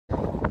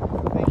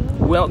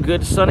Well,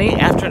 good sunny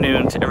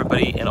afternoon to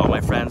everybody and all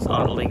my friends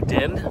on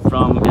LinkedIn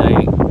from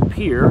a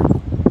pier,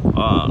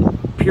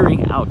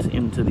 peering out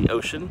into the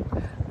ocean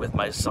with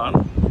my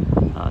son,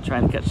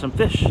 trying to catch some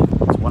fish.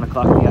 It's 1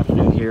 o'clock in the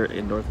afternoon here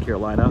in North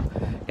Carolina,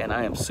 and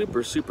I am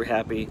super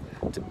happy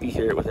to be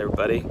here with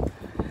everybody.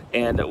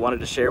 And I wanted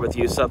to share with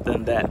you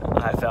something that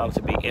I found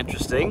to be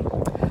interesting.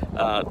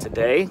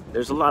 Today,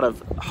 there's a lot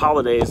of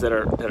holidays that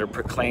are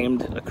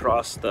proclaimed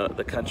across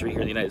the country here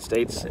in the United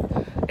States,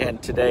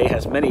 and today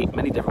has many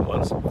different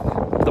ones.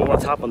 The one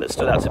top one that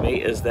stood out to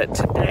me is that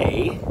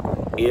today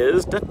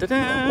is the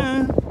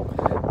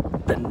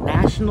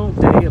National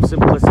Day of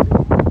Simplicity.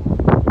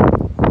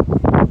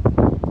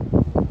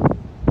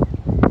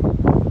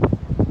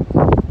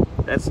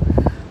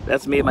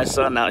 That's me and my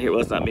son out here.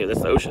 Well, it's not me,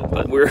 that's the ocean,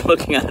 but we're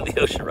looking out at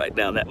the ocean right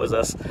now. And that was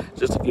us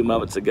just a few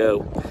moments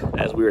ago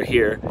as we were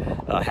here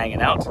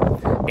hanging out.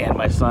 And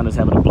my son is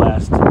having a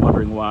blast,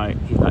 wondering why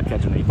he's not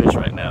catching any fish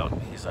right now.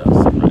 He's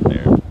sitting right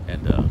there.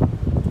 And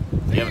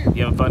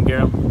you having fun,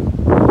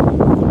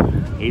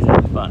 Garam? He's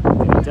having fun.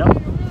 Can you tell?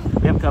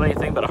 We haven't caught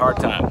anything but a hard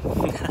time.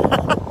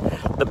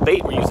 The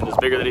bait we're using is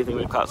bigger than anything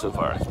we've caught so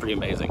far. It's pretty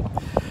amazing.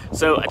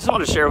 So I just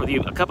want to share with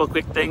you a couple of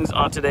quick things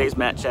on today's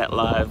Matt Chat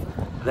Live.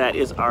 That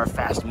is our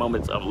fast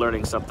moments of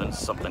learning something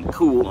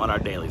cool on our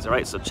dailies. All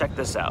right, so check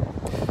this out.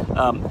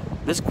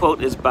 This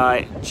quote is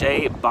by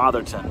J.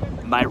 Botherton.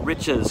 My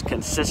riches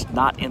consist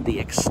not in the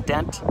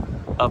extent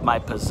of my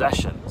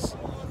possessions,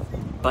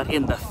 but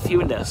in the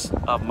fewness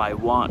of my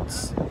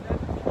wants.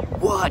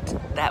 What?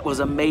 That was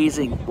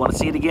amazing. Want to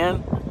see it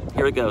again?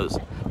 Here it goes.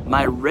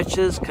 My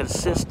riches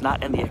consist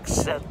not in the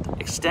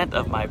extent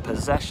of my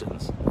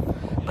possessions,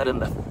 but in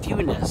the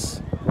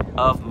fewness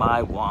of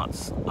my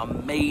wants.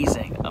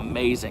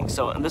 Amazing.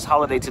 So in this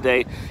holiday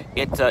today,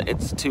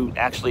 it's to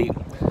actually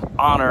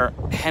honor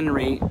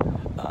Henry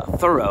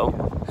Thoreau,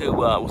 who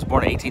was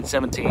born in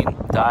 1817,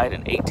 died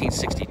in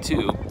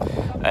 1862.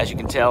 As you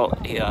can tell,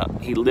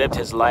 he lived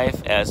his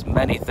life as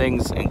many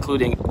things,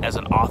 including as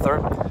an author,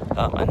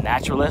 a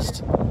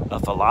naturalist, a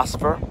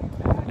philosopher,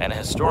 and a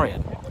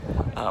historian.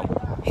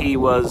 He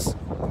was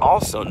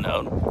also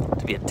known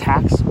to be a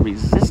tax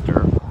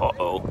resistor,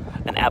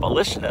 an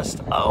abolitionist,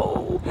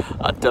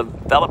 a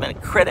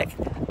development critic,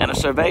 and a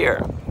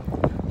surveyor.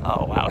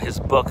 Oh wow, his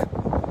book,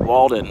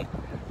 Walden,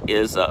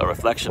 is a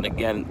reflection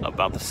again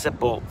about the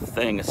simple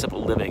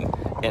living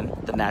in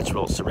the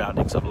natural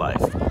surroundings of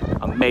life.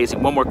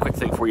 Amazing. One more quick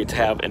thing for you to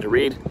have and to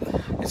read.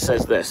 It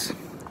says this,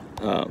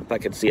 if I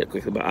could see it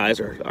quickly, my eyes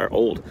are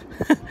old.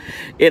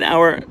 In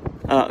our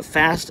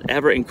fast,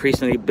 ever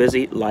increasingly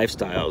busy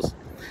lifestyles,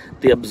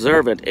 the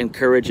observance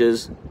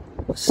encourages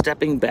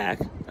stepping back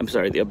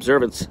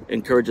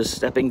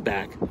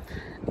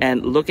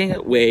and looking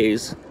at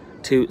ways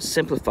to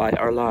simplify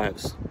our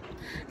lives.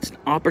 It's an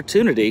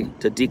opportunity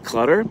to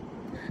declutter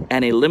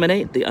and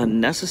eliminate the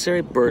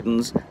unnecessary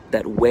burdens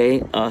that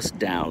weigh us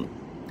down.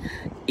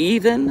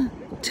 Even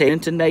taking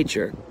to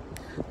nature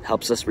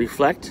helps us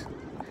reflect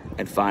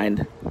and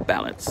find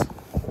balance.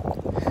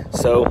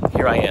 So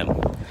here I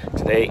am.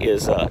 Today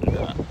is, I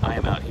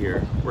am out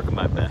here working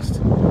my best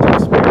to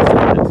experience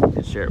that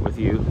and share it with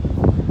you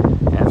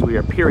as we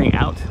are peering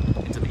out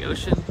into the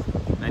ocean.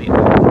 Anyway,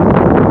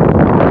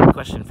 the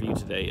question for you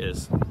today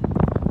is,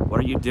 what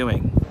are you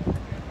doing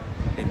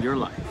in your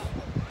life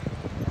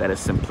that is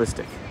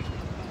simplistic?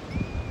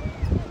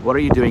 What are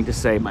you doing to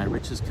say, my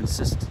riches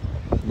consist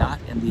not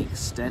in the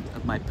extent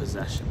of my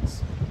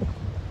possessions,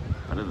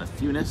 but in the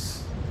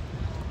fewness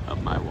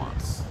of my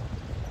wants?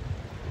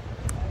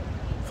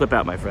 Flip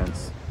out, my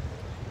friends.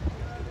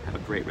 Have a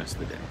great rest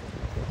of the day.